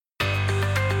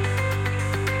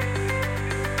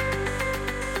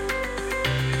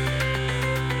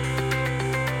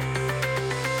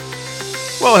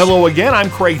Well, hello again. I'm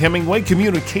Craig Hemingway,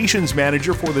 Communications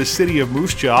Manager for the City of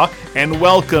Moose Jaw, and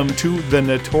welcome to the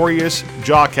Notorious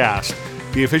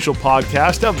JAWCAST, the official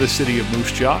podcast of the City of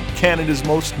Moose Jaw, Canada's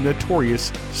most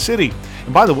notorious city.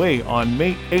 And by the way, on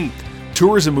May 8th,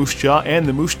 Tourism Moose Jaw and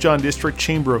the Moose Jaw District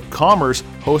Chamber of Commerce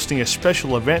hosting a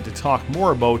special event to talk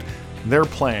more about their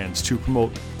plans to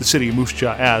promote the City of Moose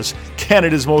Jaw as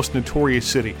Canada's most notorious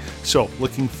city. So,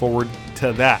 looking forward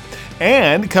to that.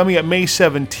 And coming up May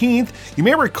 17th, you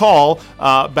may recall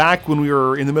back when we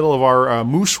were in the middle of our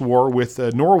Moose War with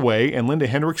Norway, and Linda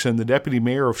Henriksen, the Deputy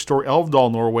Mayor of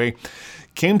Stor-Elvdal, Norway,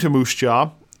 came to Moose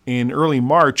Jaw in early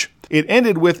March. It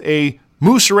ended with a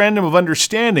Moose-random of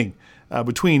understanding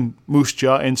between Moose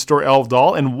Jaw and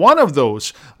Stor-Elvdal, and one of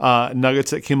those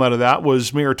nuggets that came out of that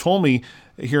was Mayor Tolmie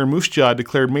here in Moose Jaw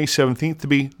declared May 17th to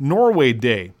be Norway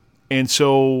Day. And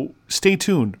so stay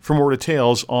tuned for more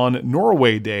details on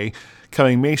Norway Day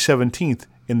coming May 17th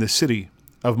in the city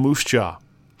of Moose Jaw.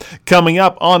 Coming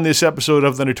up on this episode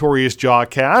of the Notorious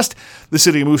JAWCast, the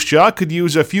City of Moose Jaw could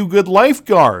use a few good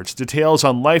lifeguards. Details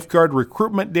on Lifeguard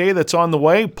Recruitment Day that's on the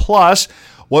way, plus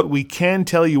what we can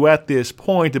tell you at this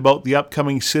point about the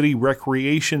upcoming City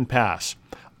Recreation Pass.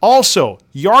 Also,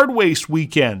 Yard Waste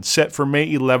Weekend set for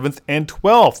May 11th and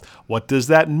 12th. What does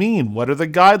that mean? What are the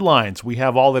guidelines? We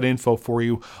have all that info for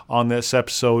you on this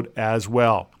episode as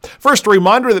well. First, a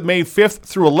reminder that May 5th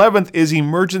through 11th is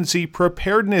Emergency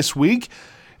Preparedness Week,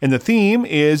 and the theme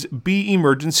is Be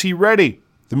Emergency Ready.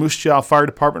 The Moose Jaw Fire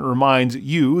Department reminds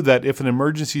you that if an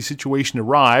emergency situation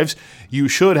arrives, you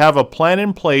should have a plan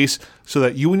in place so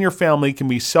that you and your family can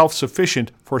be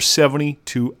self-sufficient for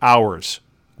 72 hours.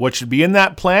 What should be in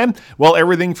that plan? Well,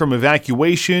 everything from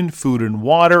evacuation, food and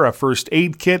water, a first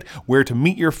aid kit, where to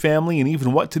meet your family, and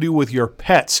even what to do with your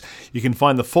pets. You can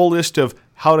find the full list of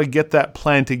how to get that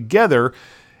plan together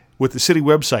with the city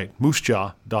website,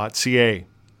 moosejaw.ca.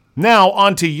 Now,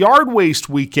 on to Yard Waste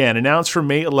Weekend, announced for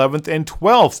May 11th and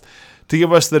 12th. To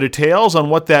give us the details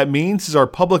on what that means is our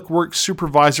Public Works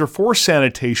Supervisor for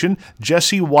Sanitation,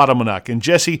 Jesse Wadamanuk. And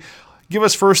Jesse, give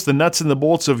us first the nuts and the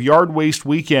bolts of Yard Waste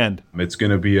Weekend. It's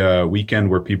going to be a weekend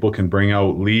where people can bring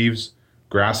out leaves,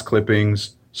 grass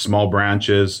clippings, small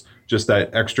branches, just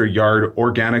that extra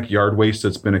organic yard waste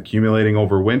that's been accumulating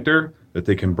over winter that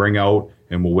they can bring out,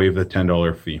 and we'll waive the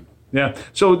 $10 fee. Yeah,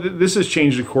 so this has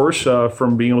changed, of course,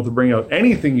 from being able to bring out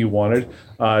anything you wanted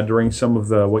during some of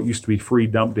the what used to be free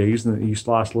dump days, and it used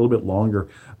to last a little bit longer.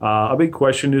 A big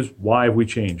question is, why have we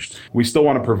changed? We still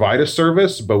want to provide a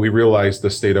service, but we realize the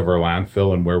state of our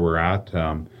landfill and where we're at,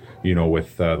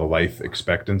 with the life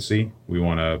expectancy. We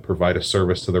want to provide a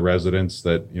service to the residents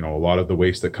that, a lot of the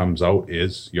waste that comes out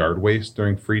is yard waste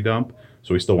during free dump.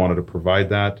 So we still wanted to provide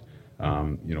that.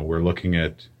 We're looking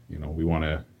at, we want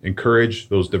to encourage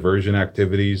those diversion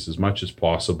activities as much as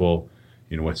possible,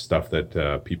 with stuff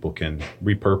that people can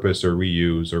repurpose or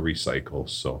reuse or recycle.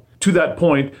 So to that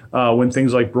point, when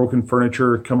things like broken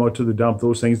furniture come out to the dump,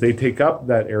 those things, they take up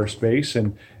that airspace,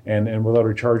 and without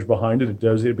a charge behind it,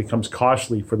 it becomes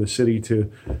costly for the city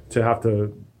to have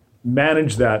to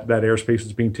manage that airspace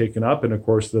that's being taken up. And of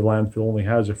course, the landfill only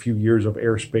has a few years of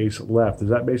airspace left. Is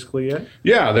that basically it?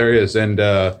 Yeah, there is. And,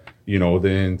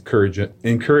 the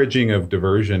encouraging of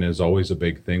diversion is always a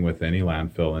big thing with any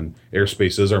landfill, and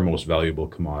airspace is our most valuable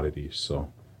commodity.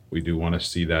 So we do want to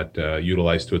see that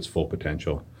utilized to its full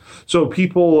potential. So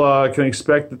people can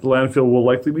expect that the landfill will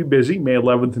likely be busy May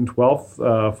 11th and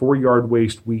 12th for Yard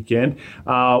Waste Weekend.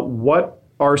 What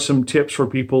are some tips for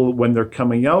people when they're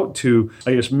coming out to,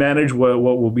 manage what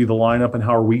will be the lineup, and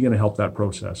how are we going to help that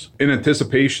process? In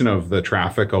anticipation of the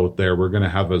traffic out there, we're going to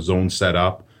have a zone set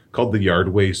up called the Yard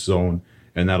Waste Zone,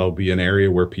 and that'll be an area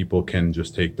where people can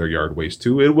just take their yard waste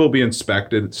to. It will be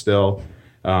inspected still,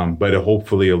 but it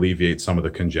hopefully alleviates some of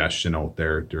the congestion out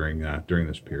there during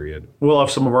this period. We'll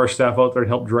have some of our staff out there to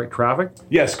help direct traffic?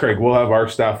 Yes, Craig. We'll have our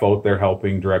staff out there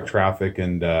helping direct traffic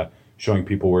and showing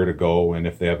people where to go, and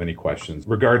if they have any questions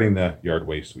regarding the Yard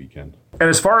Waste Weekend. And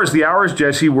as far as the hours,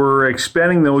 Jesse, we're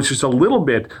expanding those just a little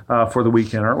bit for the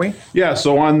weekend, aren't we? Yeah,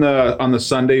 so on the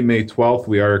Sunday, May 12th,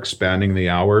 we are expanding the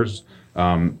hours.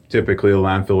 Typically, the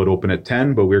landfill would open at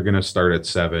 10, but we're going to start at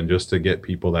 7 just to get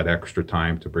people that extra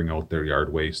time to bring out their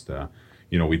yard waste.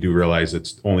 We do realize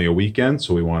it's only a weekend,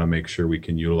 so we want to make sure we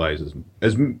can utilize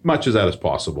as much of that as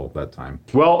possible at that time.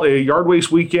 Well, a Yard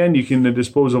Waste Weekend, you can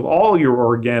dispose of all your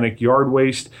organic yard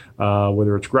waste,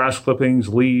 whether it's grass clippings,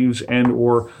 leaves, and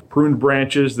or pruned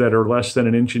branches that are less than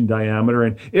an inch in diameter.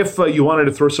 And if you wanted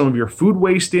to throw some of your food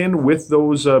waste in with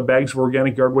those bags of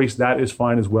organic yard waste, that is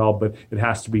fine as well, but it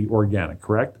has to be organic,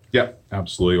 correct? Yep,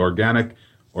 absolutely.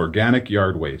 Organic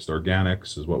yard waste.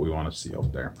 Organics is what we want to see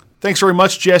out there. Thanks very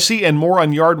much, Jesse, and more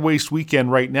on Yard Waste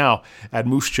Weekend right now at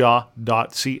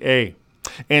moosejaw.ca.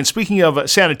 And speaking of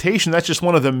sanitation, that's just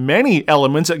one of the many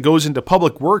elements that goes into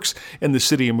public works in the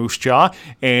city of Moose Jaw.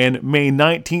 And May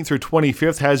 19th through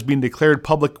 25th has been declared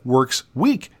Public Works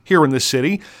Week here in the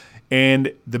city.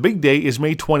 And the big day is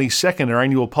May 22nd, our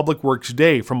annual Public Works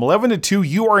Day. From 11 to 2,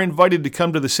 you are invited to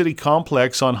come to the City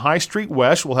Complex on High Street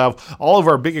West. We'll have all of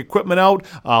our big equipment out,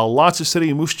 lots of City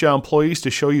of Moose Jaw employees to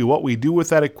show you what we do with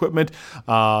that equipment.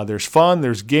 There's fun,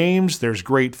 there's games, there's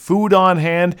great food on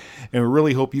hand, and we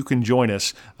really hope you can join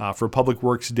us for Public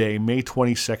Works Day, May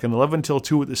 22nd, 11 till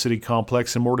 2 at the City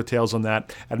Complex, and more details on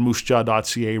that at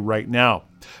moosejaw.ca right now.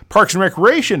 Parks and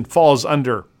Recreation falls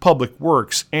under Public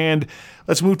Works, and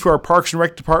let's move to our Parks and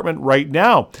Rec department right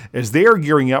now as they are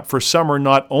gearing up for summer,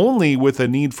 not only with a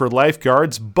need for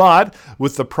lifeguards, but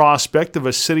with the prospect of a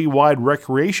citywide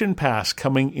recreation pass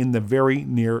coming in the very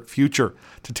near future.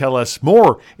 To tell us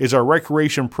more is our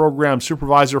Recreation Program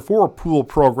Supervisor for Pool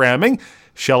Programming,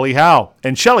 Shelley Howe.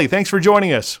 And Shelley, thanks for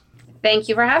joining us. Thank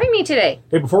you for having me today.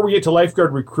 Hey, before we get to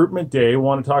Lifeguard Recruitment Day, I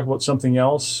want to talk about something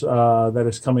else that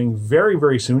is coming very,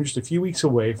 very soon, just a few weeks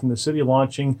away from the city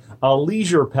launching a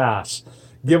Leisure Pass.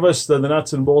 Give us the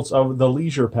nuts and bolts of the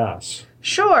Leisure Pass.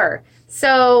 Sure.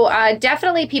 So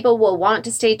definitely people will want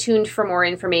to stay tuned for more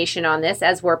information on this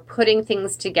as we're putting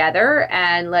things together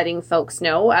and letting folks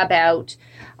know about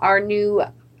our new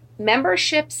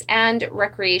memberships and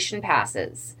recreation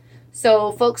passes.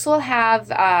 So folks will have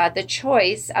the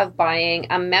choice of buying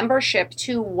a membership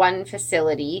to one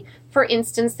facility, for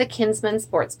instance, the Kinsman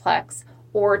Sportsplex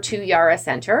or to Yara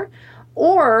Center,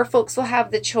 or folks will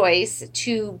have the choice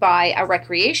to buy a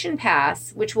recreation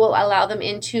pass, which will allow them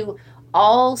into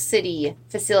all city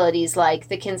facilities like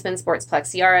the Kinsman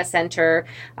Sportsplex, Yara Center,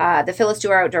 the Phyllis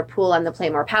Dewar Outdoor Pool, and the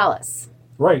Playmore Palace.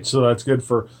 Right, so that's good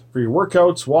for your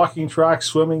workouts, walking tracks,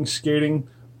 swimming, skating,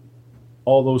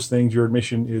 all those things. Your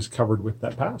admission is covered with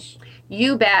that pass.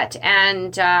 You bet.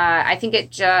 And I think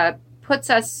it puts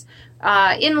us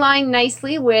in line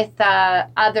nicely with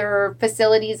other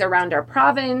facilities around our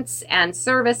province and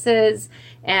services.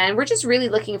 And we're just really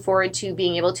looking forward to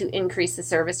being able to increase the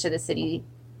service to the city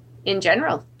in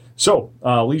general. So,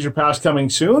 Leisure Pass coming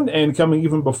soon, and coming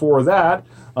even before that,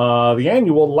 the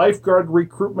annual Lifeguard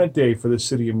Recruitment Day for the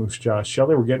city of Moose Jaw.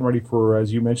 Shelley, we're getting ready for,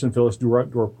 as you mentioned, Phyllis Dewar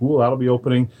Outdoor Pool. That'll be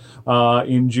opening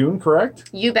in June, correct?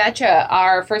 You betcha.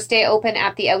 Our first day open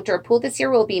at the outdoor pool this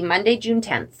year will be Monday, June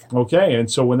 10th. Okay,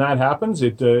 and so when that happens,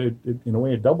 it in a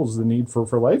way, it doubles the need for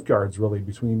lifeguards, really,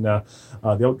 between the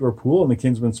outdoor pool and the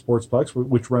Kinsman Sportsplex,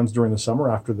 which runs during the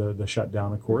summer after the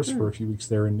shutdown, of course, for a few weeks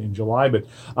there in July. But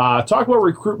talk about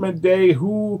Recruitment Day.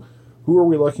 Who are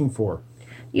we looking for?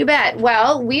 You bet.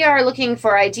 Well, we are looking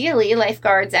for ideally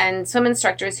lifeguards and swim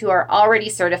instructors who are already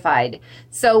certified.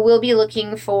 So we'll be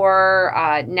looking for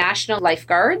national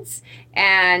lifeguards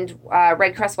and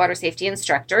Red Cross water safety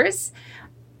instructors.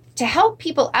 To help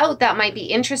people out that might be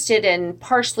interested in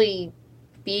partially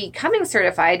becoming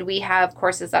certified, we have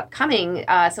courses upcoming.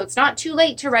 So it's not too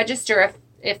late to register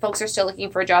if folks are still looking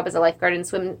for a job as a lifeguard and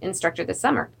swim instructor this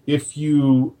summer. If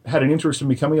you had an interest in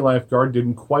becoming a lifeguard,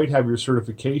 didn't quite have your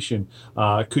certification,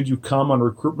 could you come on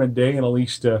Recruitment Day and at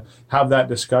least have that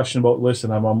discussion about,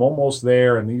 listen, I'm almost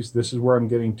there, and this is where I'm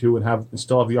getting to, and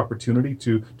still have the opportunity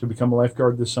to become a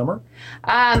lifeguard this summer?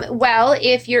 Well,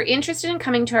 if you're interested in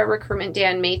coming to our Recruitment Day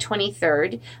on May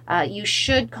 23rd, you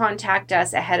should contact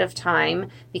us ahead of time,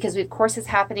 because we have courses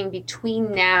happening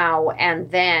between now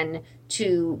and then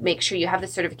to make sure you have the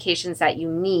certifications that you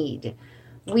need.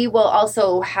 We will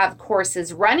also have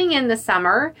courses running in the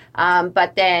summer,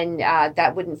 but then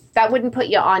that wouldn't put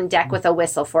you on deck with a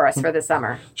whistle for us for the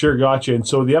summer. Sure, gotcha. And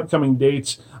so the upcoming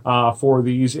dates for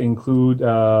these include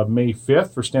May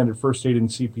 5th for Standard First Aid and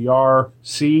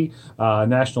CPR-C,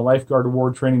 National Lifeguard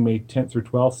Award Training May 10th through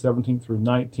 12th, 17th through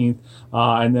 19th,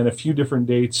 and then a few different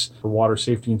dates for water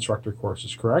safety instructor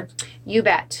courses, correct? You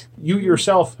bet. You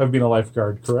yourself have been a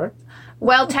lifeguard, correct?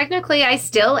 Well, technically, I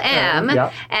still am.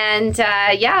 Yeah. And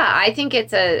I think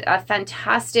it's a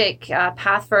fantastic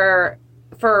path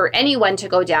for anyone to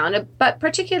go down, but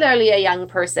particularly a young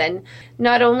person.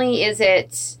 Not only is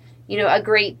it, a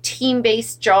great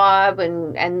team-based job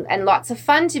and lots of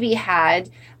fun to be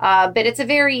had, but it's a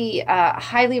very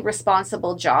highly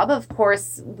responsible job. Of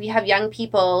course, we have young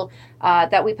people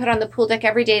that we put on the pool deck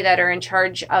every day that are in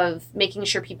charge of making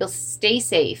sure people stay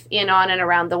safe in, on, and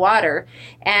around the water.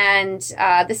 And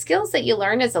the skills that you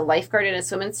learn as a lifeguard and a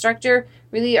swim instructor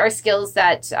really are skills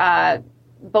that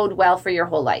bode well for your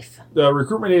whole life. The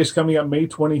recruitment day is coming up May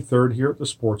 23rd here at the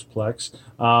Sportsplex.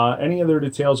 Any other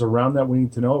details around that we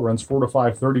need to know? It runs 4 to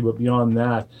 5:30, but beyond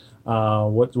that,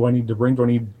 what do I need to bring? Do I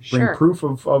need to bring proof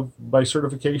of my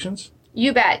certifications?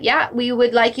 You bet. Yeah, we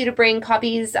would like you to bring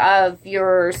copies of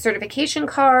your certification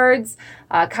cards.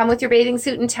 Come with your bathing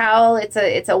suit and towel.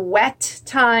 It's a wet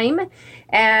time,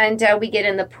 and we get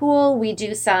in the pool. We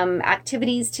do some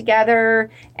activities together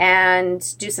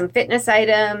and do some fitness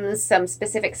items, some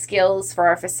specific skills for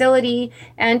our facility,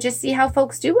 and just see how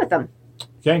folks do with them.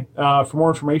 Okay. For more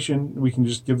information, we can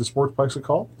just give the Sportsplex a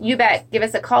call. You bet. Give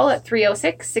us a call at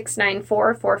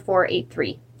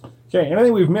 306-694-4483. Okay,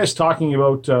 anything we've missed talking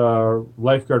about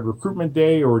Lifeguard Recruitment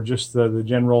Day or just the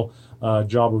general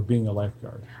job of being a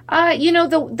lifeguard?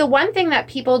 The one thing that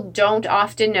people don't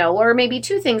often know, or maybe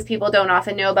two things people don't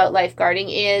often know about lifeguarding,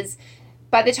 is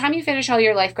by the time you finish all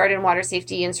your lifeguard and water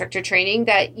safety instructor training,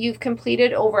 that you've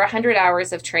completed over 100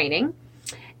 hours of training.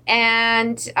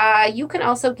 And you can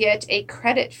also get a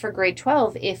credit for grade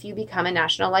 12 if you become a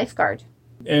national lifeguard.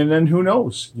 And then who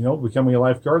knows, becoming a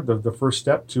lifeguard, the first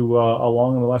step to a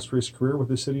long and illustrious career with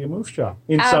the city of Moose Jaw,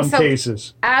 in some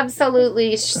cases.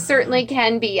 Absolutely, certainly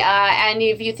can be. And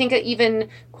if you think even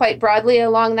quite broadly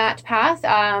along that path,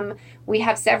 we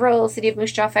have several City of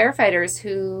Moose Jaw firefighters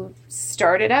who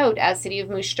started out as City of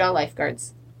Moose Jaw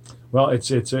lifeguards. Well,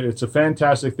 it's a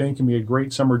fantastic thing. It can be a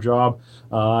great summer job,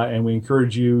 and we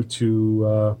encourage you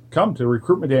to come to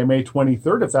Recruitment Day on May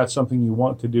 23rd if that's something you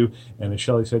want to do. And as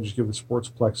Shelley said, just give the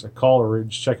Sportsplex a call or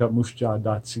just check out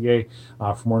moosejaw.ca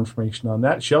for more information on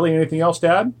that. Shelley, anything else to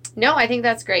add? No, I think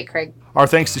that's great, Craig. Our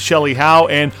thanks to Shelley Howe.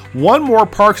 And one more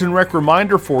Parks and Rec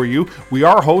reminder for you. We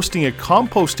are hosting a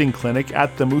composting clinic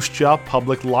at the Moose Jaw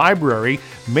Public Library,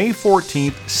 May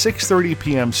 14th, 6:30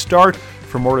 p.m. start.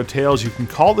 For more details, you can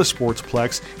call the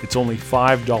Sportsplex. It's only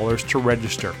 $5 to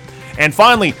register. And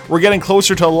finally, we're getting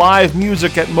closer to live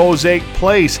music at Mosaic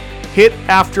Place. Hit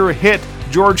after hit,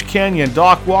 George Canyon,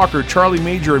 Doc Walker, Charlie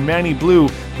Major, and Manny Blue.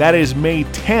 That is May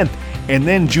 10th. And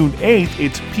then June 8th,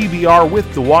 it's PBR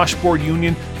with the Washboard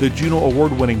Union, the Juno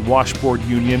Award-winning Washboard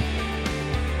Union.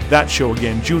 That show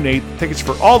again, June 8th. Tickets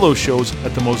for all those shows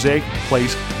at the Mosaic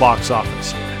Place box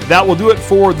office. That will do it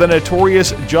for the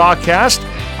Notorious JAWCAST.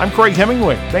 I'm Craig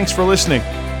Hemingway. Thanks for listening.